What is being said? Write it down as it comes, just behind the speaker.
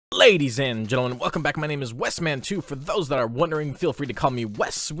Ladies and gentlemen, welcome back. My name is Wesman2. For those that are wondering, feel free to call me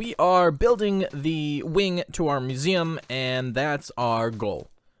Wes. We are building the wing to our museum, and that's our goal.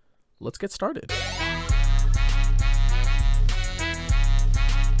 Let's get started.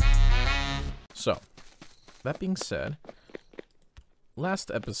 So, that being said,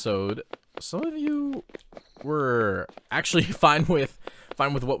 last episode, some of you were actually fine with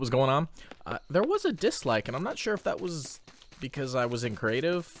what was going on. There was a dislike, and I'm not sure if that was because I was in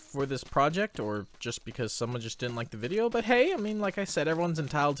creative for this project or just because someone just didn't like the video. But hey, I mean, like I said, everyone's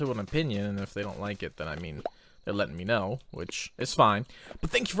entitled to an opinion, and if they don't like it, then I mean, they're letting me know, which is fine.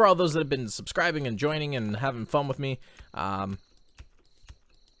 But thank you for all those that have been subscribing and joining and having fun with me. Be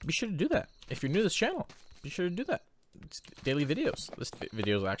sure to do that. If you're new to this channel, be sure to do that. It's daily videos. This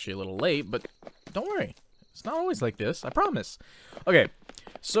video is actually a little late, but don't worry. It's not always like this, I promise. Okay,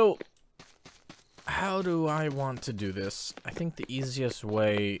 so how do I want to do this? I think the easiest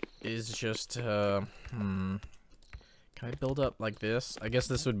way is just can I build up like this? I guess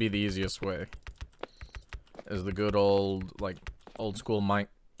this would be the easiest way. Is the good old, like, old school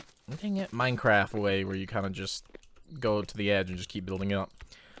Minecraft way where you kind of just go to the edge and just keep building up.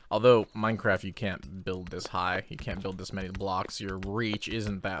 Although, Minecraft, you can't build this high. You can't build this many blocks. Your reach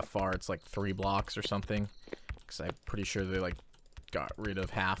isn't that far. It's like 3 blocks or something. Because I'm pretty sure they, like, got rid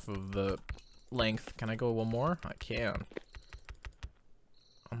of half of the length. Can I go one more? I can.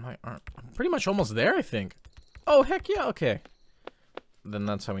 I'm pretty much almost there, I think. Oh, heck yeah, okay. Then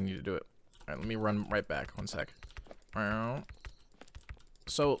that's how we need to do it. Alright, let me run right back. One sec.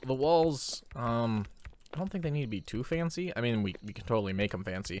 So, the walls, I don't think they need to be too fancy. I mean, we can totally make them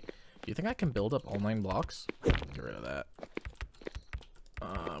fancy. Do you think I can build up all 9 blocks? Get rid of that.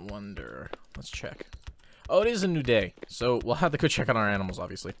 I wonder. Let's check. Oh, it is a new day. So, we'll have to go check on our animals,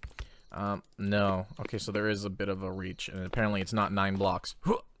 obviously. No. Okay, so there is a bit of a reach, and apparently it's not 9 blocks.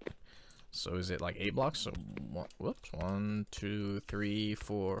 So is it like 8 blocks? So, whoops. 1, 2, 3,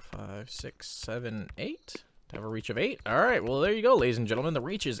 4, 5, 6, 7, 8. To have a reach of 8. Alright, well, there you go, ladies and gentlemen. The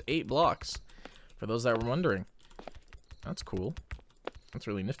reach is 8 blocks. For those that were wondering. That's cool. That's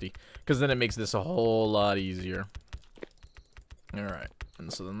really nifty. Because then it makes this a whole lot easier. Alright.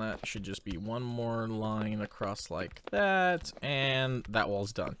 And so then that should just be one more line across like that. And that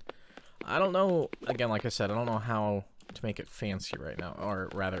wall's done. I don't know, again, like I said, I don't know how to make it fancy right now, or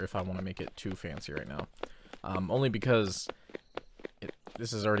rather, if I want to make it too fancy right now. Only because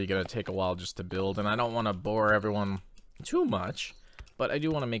this is already going to take a while just to build, and I don't want to bore everyone too much, but I do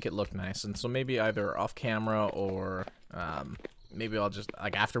want to make it look nice, and so maybe either off camera, or maybe I'll just,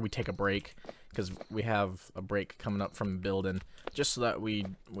 like, after we take a break, because we have a break coming up from building, just so that we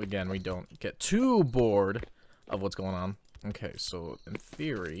don't get too bored of what's going on. Okay, so in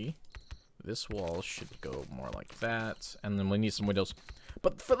theory, this wall should go more like that, and then we need some windows.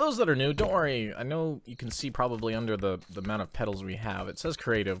 But for those that are new, don't worry. I know you can see probably under the amount of petals we have. It says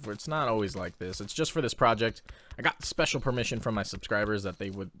creative. It's not always like this. It's just for this project. I got special permission from my subscribers that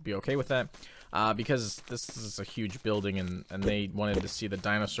they would be okay with that, because this is a huge building, and they wanted to see the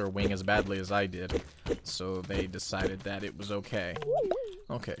dinosaur wing as badly as I did. So they decided that it was okay.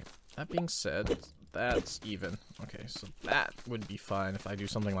 Okay, that being said, that's even. Okay, so that would be fine if I do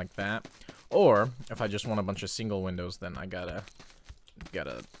something like that. Or, if I just want a bunch of single windows, then I gotta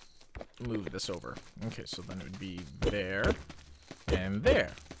move this over. Okay, so then it would be there, and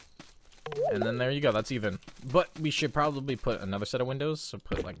there. And then there you go, that's even. But we should probably put another set of windows, so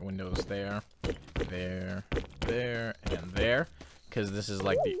put, like, windows there, there, there, and there. Because this is,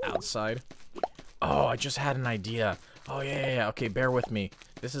 like, the outside. Oh, I just had an idea. Oh, yeah, okay, bear with me.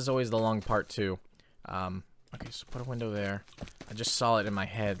 This is always the long part, too. Okay, so put a window there. I just saw it in my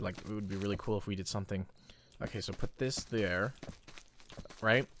head, like, it would be really cool if we did something. Okay, so put this there,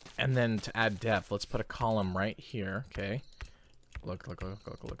 right? And then to add depth, let's put a column right here, okay? Look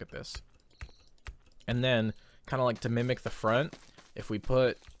at this. And then, kind of like to mimic the front, if we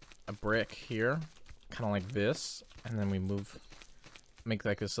put a brick here, kind of like this, and then we make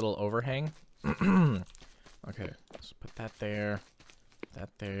like this little overhang. Okay, so put that there, that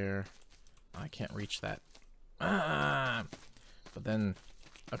there. I can't reach that. But then,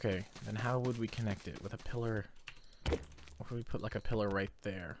 okay, then how would we connect it? With a pillar? Or would we put like a pillar right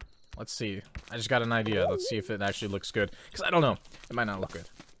there? Let's see. I just got an idea. Let's see if it actually looks good. Because I don't know. It might not look good.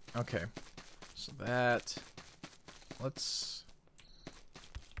 Okay. So that, let's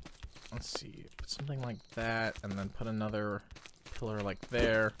see. Put something like that, and then put another pillar like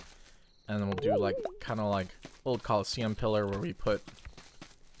there. And then we'll do like, kind of like old Coliseum pillar where we put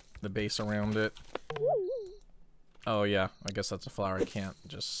the base around it. Oh yeah, I guess that's a flower. I can't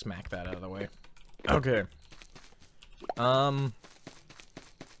just smack that out of the way. Okay.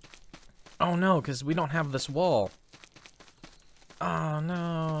 Oh no, because we don't have this wall. Oh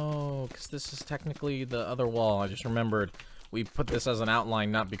no, because this is technically the other wall. I just remembered we put this as an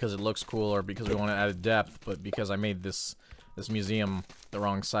outline, not because it looks cool or because we want to add a depth, but because I made this museum the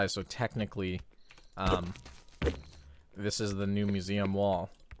wrong size. So technically, this is the new museum wall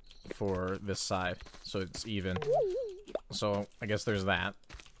for this side, so it's even. So I guess there's that.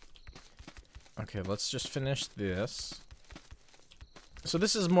 Okay, let's just finish this. So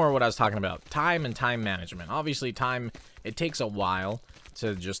this is more what I was talking about. Time and time management. Obviously, time, it takes a while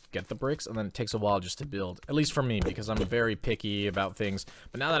to just get the bricks, and then it takes a while just to build. At least for me, because I'm very picky about things.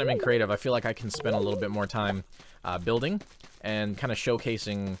 But now that I'm in creative, I feel like I can spend a little bit more time building and kind of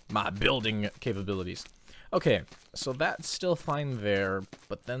showcasing my building capabilities. Okay, so that's still fine there,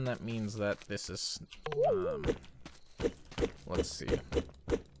 but then that means that this is... let's see.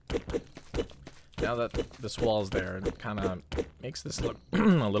 Now that this wall is there, it kind of makes this look a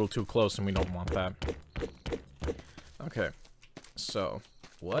little too close, and we don't want that. Okay, so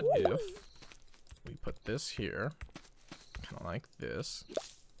what if we put this here, kind of like this,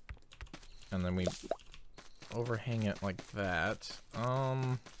 and then we overhang it like that.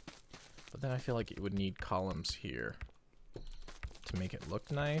 But then I feel like it would need columns here to make it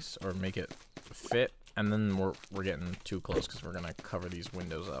look nice or make it fit, and then we're getting too close because we're gonna cover these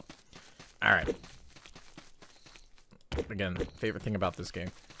windows up. All right. Again, favorite thing about this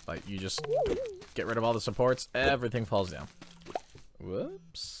game, like you just get rid of all the supports, everything falls down.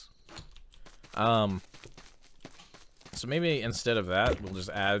 Whoops. So maybe instead of that, we'll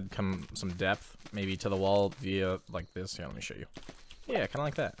just add some depth maybe to the wall via like this. Here, let me show you. Yeah, kind of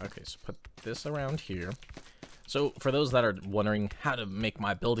like that. Okay, so put this around here. So for those that are wondering how to make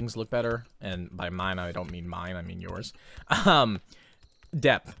my buildings look better, and by mine I don't mean mine, I mean yours.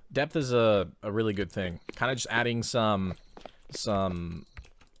 Depth. Depth is a really good thing. Kind of just adding some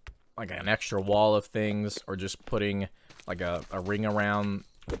like an extra wall of things, or just putting like a ring around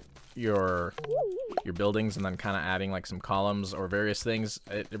your buildings, and then kind of adding like some columns or various things.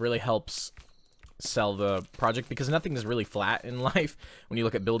 It really helps sell the project, because nothing is really flat in life. When you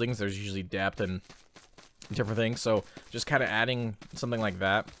look at buildings, there's usually depth and different things. So just kind of adding something like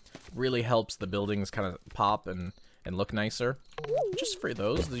that really helps the buildings kind of pop and look nicer. Just for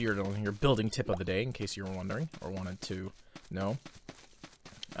those, your building tip of the day, in case you were wondering or wanted to know.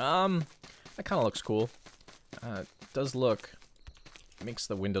 That kind of looks cool. It does look, makes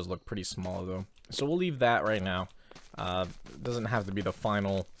the windows look pretty small though. So we'll leave that right now. It doesn't have to be the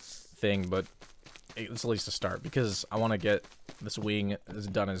final thing, but it's at least a start, because I want to get this wing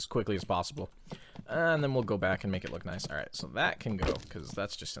done as quickly as possible. And then we'll go back and make it look nice. Alright, so that can go, because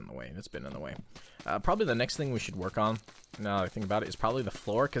that's just in the way. It's been in the way. Probably the next thing we should work on, now that I think about it, is probably the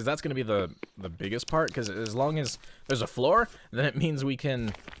floor, because that's going to be the biggest part, because as long as there's a floor, then it means we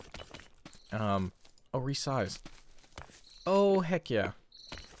can, resize. Oh, heck yeah.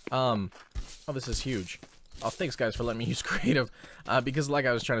 Oh, this is huge. Oh, thanks guys for letting me use creative, because like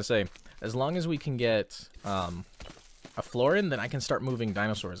I was trying to say, as long as we can get a floor in, then I can start moving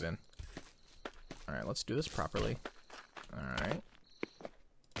dinosaurs in. Alright, let's do this properly. Alright.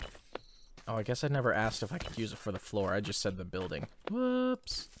 Oh, I guess I never asked if I could use it for the floor. I just said the building.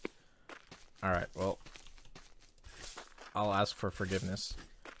 Whoops. Alright, well, I'll ask for forgiveness.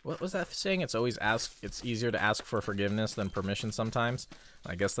 What was that saying? It's easier to ask for forgiveness than permission sometimes.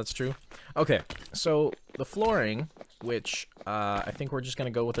 I guess that's true. Okay, so the flooring, which I think we're just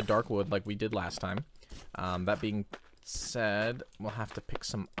going to go with the dark wood like we did last time. That being said, we'll have to pick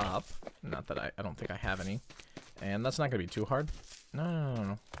some up. Not that I don't think I have any. And that's not going to be too hard.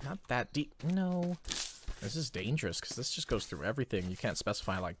 No, not that deep. No. This is dangerous, because this just goes through everything. You can't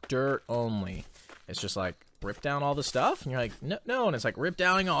specify, like, dirt only. It's just like, rip down all the stuff, and you're like, no, and it's like, rip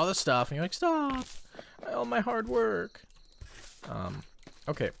down all the stuff, and you're like, stop, all my hard work.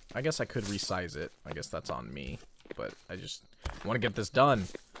 Okay, I guess I could resize it. I guess that's on me, but I just want to get this done.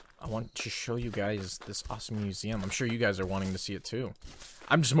 I want to show you guys this awesome museum. I'm sure you guys are wanting to see it too.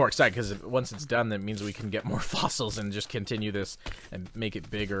 I'm just more excited, because once it's done, that means we can get more fossils and just continue this and make it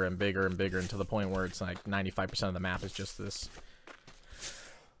bigger and bigger and bigger, and to the point where it's like 95% of the map is just this.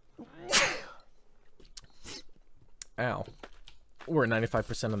 Ow. Where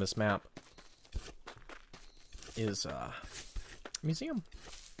 95% of this map is museum.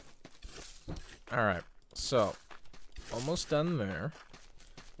 Alright, so almost done there.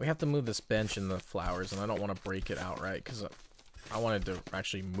 We have to move this bench and the flowers, and I don't want to break it outright, because I wanted to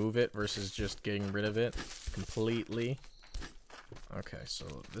actually move it versus just getting rid of it completely. Okay, so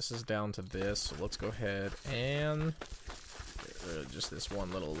this is down to this, so let's go ahead and get rid of just this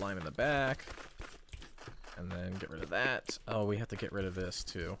one little line in the back. And then get rid of that. Oh, we have to get rid of this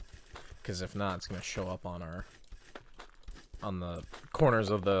too. Because if not, it's gonna show up on the corners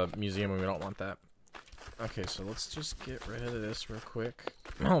of the museum, and we don't want that. Okay, so let's just get rid of this real quick.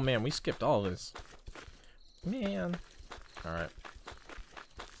 Oh man, we skipped all this. Man. Alright.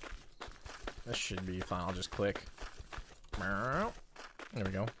 This should be fine. I'll just click. There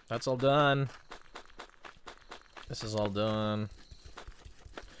we go. That's all done. This is all done.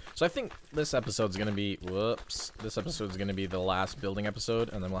 So I think this episode's gonna be, whoops, this episode's gonna be the last building episode,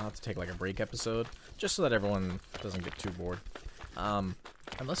 and then we'll have to take like a break episode, just so that everyone doesn't get too bored.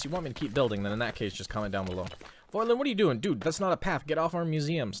 Unless you want me to keep building, then in that case, just comment down below. Forlin, what are you doing? Dude, that's not a path. Get off our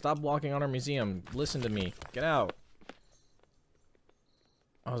museum. Stop walking on our museum. Listen to me. Get out.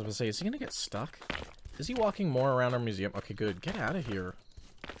 I was about to say, is he gonna get stuck? Is he walking more around our museum? Okay, good. Get out of here.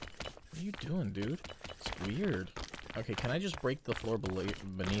 What are you doing, dude? It's weird. Okay, can I just break the floor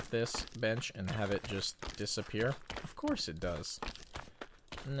beneath this bench and have it just disappear? Of course it does.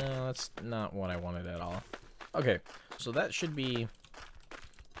 No, that's not what I wanted at all. Okay, so that should be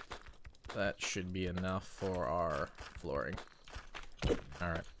enough for our flooring.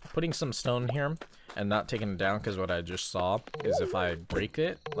 Alright, putting some stone here and not taking it down, because what I just saw is if I break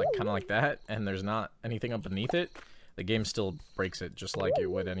it, like kind of like that, and there's not anything up beneath it, the game still breaks it just like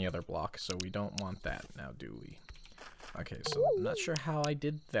it would any other block, so we don't want that now, do we? Okay, so I'm not sure how I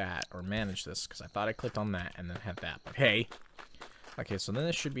did that or managed this, because I thought I clicked on that and then had that, but hey. Okay, so then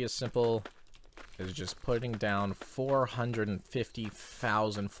this should be as simple as just putting down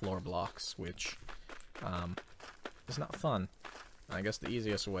 450,000 floor blocks, which is not fun. And I guess the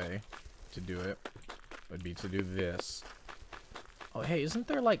easiest way to do it would be to do this. Oh, hey, isn't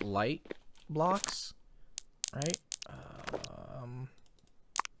there like light blocks? Right?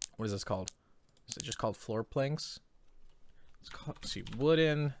 What is this called? Is it just called floor planks? It's called, let's see,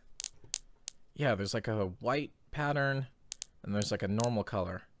 wooden. Yeah, there's like a white pattern, and there's like a normal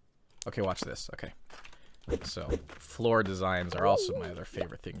color. Okay, watch this. Okay. So, floor designs are also my other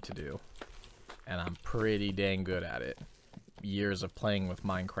favorite thing to do. And I'm pretty dang good at it. Years of playing with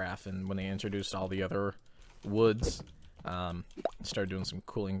Minecraft, and when they introduced all the other woods, started doing some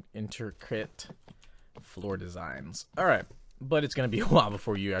cool, intricate floor designs. Alright, but it's going to be a while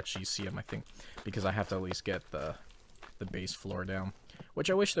before you actually see them, I think, because I have to at least get the base floor down.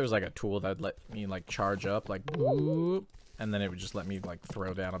 Which I wish there was like a tool that'd let me like charge up, like, whoop, and then it would just let me like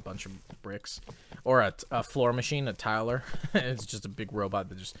throw down a bunch of bricks. Or a floor machine, a tiler. It's just a big robot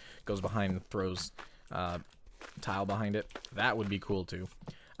that just goes behind and throws tile behind it. That would be cool too.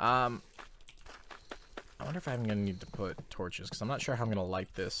 I wonder if I'm gonna need to put torches, because I'm not sure how I'm gonna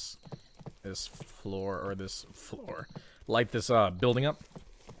light this light this building up,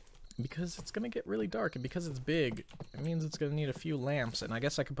 because it's gonna get really dark, and because it's big, it means it's gonna need a few lamps. And I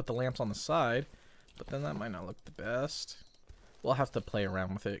guess I could put the lamps on the side, but then that might not look the best. We'll have to play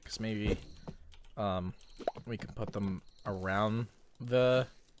around with it, because maybe we can put them around the,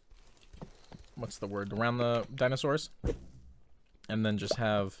 what's the word, around the dinosaurs, and then just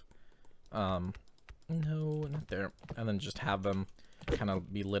have no, not there, and then just have them kind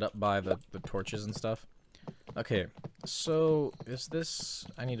of be lit up by the torches and stuff. Okay, so is this,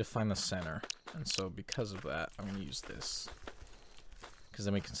 I need to find the center, and so because of that I'm gonna use this, because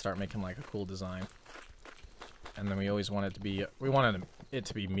then we can start making like a cool design. And then we always want it to be, we wanted it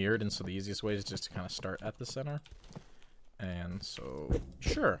to be mirrored, and so the easiest way is just to kind of start at the center. And so,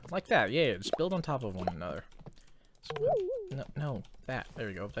 sure, like that, yeah, just build on top of one another. So, no, that, there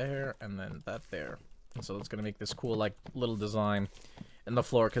we go, there, and then that there. And so it's going to make this cool, like, little design in the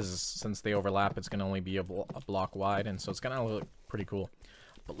floor, because since they overlap, it's going to only be a block wide, and so it's going to look pretty cool.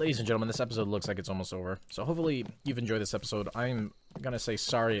 But ladies and gentlemen, this episode looks like it's almost over. So hopefully you've enjoyed this episode. I'm going to say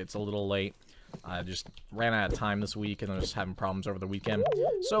sorry it's a little late. I just ran out of time this week, and I was just having problems over the weekend.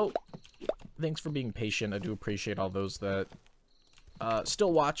 So, thanks for being patient. I do appreciate all those that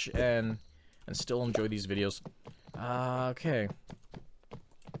still watch and still enjoy these videos. Okay.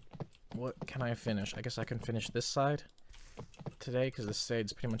 What can I finish? I guess I can finish this side today, because this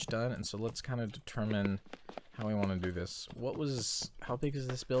side's pretty much done. And so let's kind of determine how we want to do this. How big is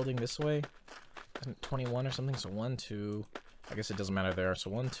this building this way? Isn't it 21 or something? So 1, 2... I guess it doesn't matter there. So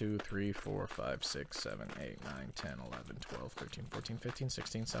 1, 2, 3, 4, 5, 6, 7, 8, 9, 10, 11, 12, 13, 14, 15,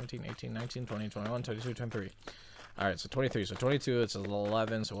 16, 17, 18, 19, 20, 21, 22, 23. Alright, so 23. So 22, it's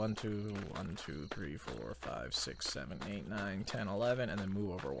 11. So 1, 2, 3, 4, 5, 6, 7, 8, 9, 10, 11. And then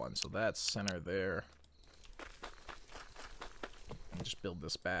move over 1. So that's center there. And just build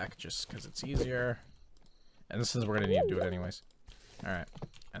this back just because it's easier. And since we're going to need to do it anyways. Alright.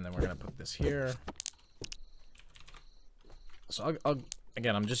 And then we're going to put this here. So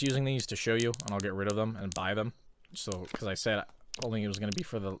again, I'm just using these to show you, and I'll get rid of them and buy them. So, because I said only it was going to be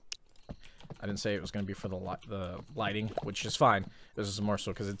for the I didn't say it was going to be for the lighting, which is fine. This is more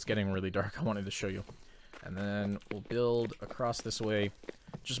so because it's getting really dark. I wanted to show you. And then we'll build across this way.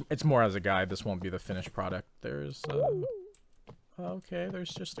 Just it's more as a guide. This won't be the finished product. There's okay, there's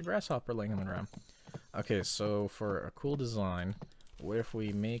just a grasshopper laying on the ground. Okay, so for a cool design, what if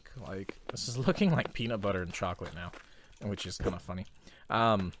we make like this is looking like peanut butter and chocolate now, which is kind of funny.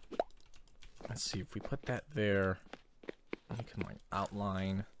 Let's see if we put that there. We can like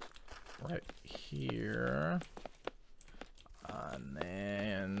outline right here, and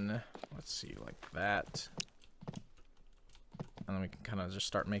then let's see like that, and then we can kind of just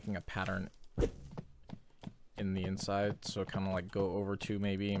start making a pattern in the inside. So kind of like go over to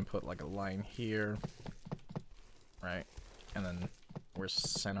maybe and put like a line here, right? And then where's the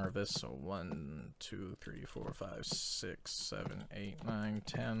center of this? So 1, 2, 3, 4, 5, 6, 7, 8, 9,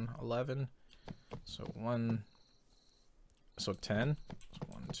 10, 11. So 1. So 10. So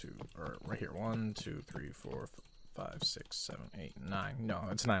 1, 2, or right here. 1, 2, 3, 4, 5, 6, 7, 8, 9. No,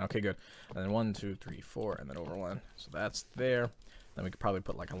 it's 9. Okay, good. And then 1, 2, 3, 4, and then over 1. So that's there. Then we could probably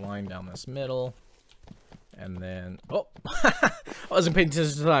put like a line down this middle. And then, oh, I wasn't paying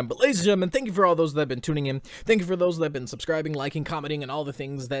attention to the time. But ladies and gentlemen, thank you for all those that have been tuning in. Thank you for those that have been subscribing, liking, commenting, and all the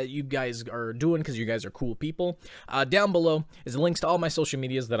things that you guys are doing because you guys are cool people. Down below is the links to all my social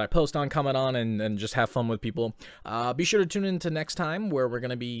medias that I post on, comment on, and just have fun with people. Be sure to tune in to next time where we're going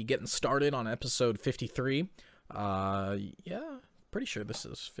to be getting started on episode 53. Yeah. Pretty sure this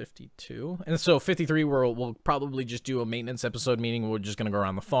is 52. And so 53, we'll probably just do a maintenance episode, meaning we're just going to go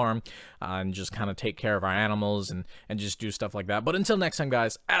around the farm and just kind of take care of our animals and just do stuff like that. But until next time,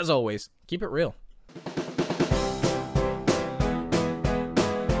 guys, as always, keep it real.